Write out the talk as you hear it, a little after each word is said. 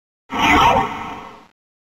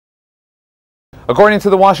According to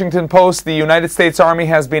the Washington Post, the United States Army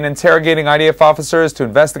has been interrogating IDF officers to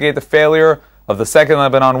investigate the failure of the Second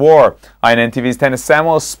Lebanon War. INN-TV's Tennis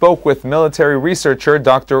Samuel spoke with military researcher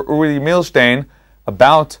Dr. Uri Milstein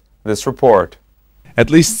about this report. At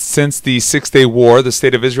least since the Six-Day War, the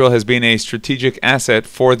State of Israel has been a strategic asset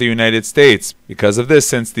for the United States. Because of this,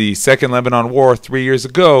 since the Second Lebanon War 3 years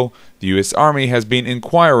ago, the U.S. Army has been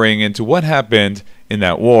inquiring into what happened in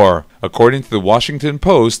that war. According to the Washington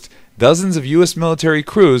Post, dozens of U.S. military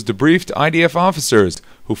crews debriefed IDF officers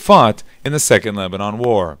who fought in the Second Lebanon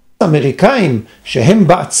War. The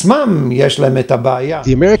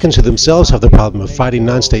Americans who themselves have the problem of fighting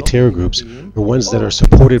non-state terror groups, or ones that are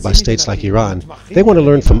supported by states like Iran. They want to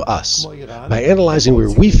learn from us. By analyzing where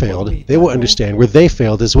we failed, they will understand where they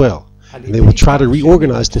failed as well. And they will try to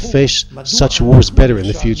reorganize to face such wars better in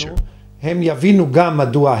the future. הם יבינו גם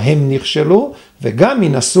מדוע הם נכשלו, וגם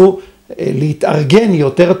ינסו להתארגן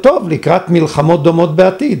יותר טוב לקראת מלחמות דומות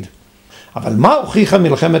בעתיד. אבל מה הוכיחה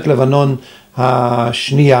מלחמת לבנון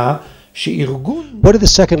השנייה? שארגון... What did the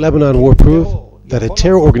Second Lebanon War prove? That a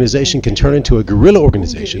terror organization can turn into a guerrilla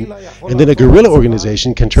organization, and then a guerrilla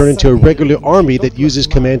organization can turn into a regular army that uses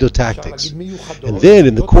commando tactics. And then,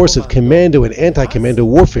 in the course of commando and anti-commando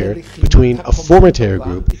warfare between a former terror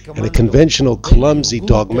group and a conventional, clumsy,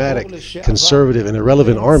 dogmatic, conservative, and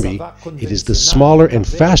irrelevant army, it is the smaller and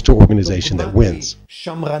faster organization that wins.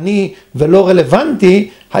 שמרני ולא רלוונטי,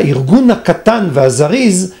 הארגון הקטן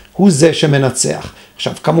והזריז הוא זה שמנצח.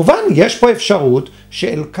 עכשיו, כמובן, יש פה אפשרות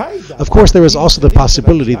שאל-קאידה... Of course, there is also the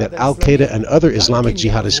possibility that Al-Qaeda and other Islamic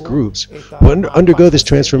jihadist groups will undergo this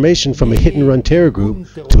transformation from a hit-and-run terror group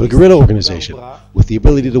to a guerrilla organization, with the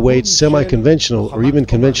ability to wage semi-conventional or even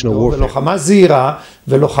conventional warfare. ולוחמה זהירה,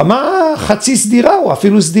 ולוחמה חצי סדירה או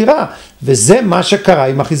אפילו סדירה, וזה מה שקרה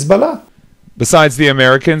עם החיזבאללה. Besides the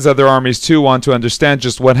Americans, other armies too want to understand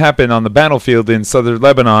just what happened on the battlefield in southern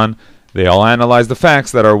Lebanon. They all analyze the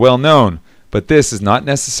facts that are well known. But this is not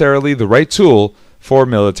necessarily the right tool for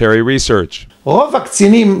military research. רוב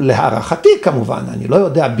הקצינים, להערכתי כמובן, אני לא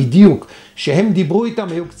יודע בדיוק, שהם דיברו איתם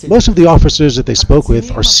היו קצינים. Most of the officers that they spoke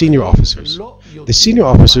with are senior officers. The senior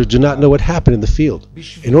officers do not know what happened in the field.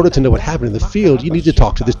 In order to know what happened in the field, you need to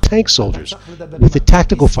talk to the tank soldiers, with the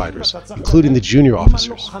tactical fighters, including the junior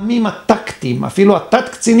officers. הלוחמים הטקטיים, אפילו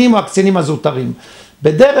התת-קצינים או הקצינים הזוטרים.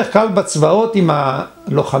 בדרך כלל בצבאות עם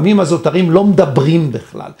הלוחמים הזוטרים לא מדברים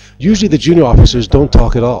בכלל. Usually the junior officers don't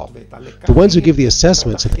talk at all. The ones who give the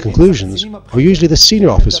assessments and the conclusions are usually the senior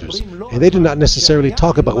officers, and they do not necessarily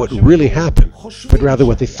talk about what really happened, but rather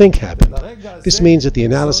what they think happened. This means that the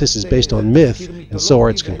analysis is based on myth, and so are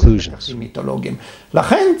its conclusions.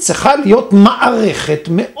 לכן צריכה להיות מערכת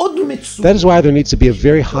מאוד מצומצמת. That is why there needs to be a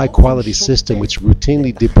very high-quality system which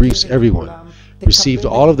routinely debriefs everyone, received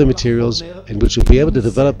all of the materials, and which will be able to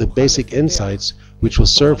develop the basic insights which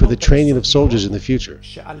will serve for the training of soldiers in the future.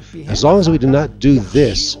 As long as we do not do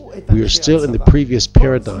this, we are still in the previous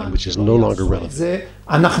paradigm, which is no longer relevant.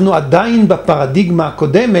 אנחנו עדיין בפרדיגמה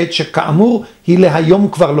הקודמת, שכאמור היא להיום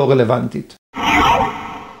כבר לא רלוונטית.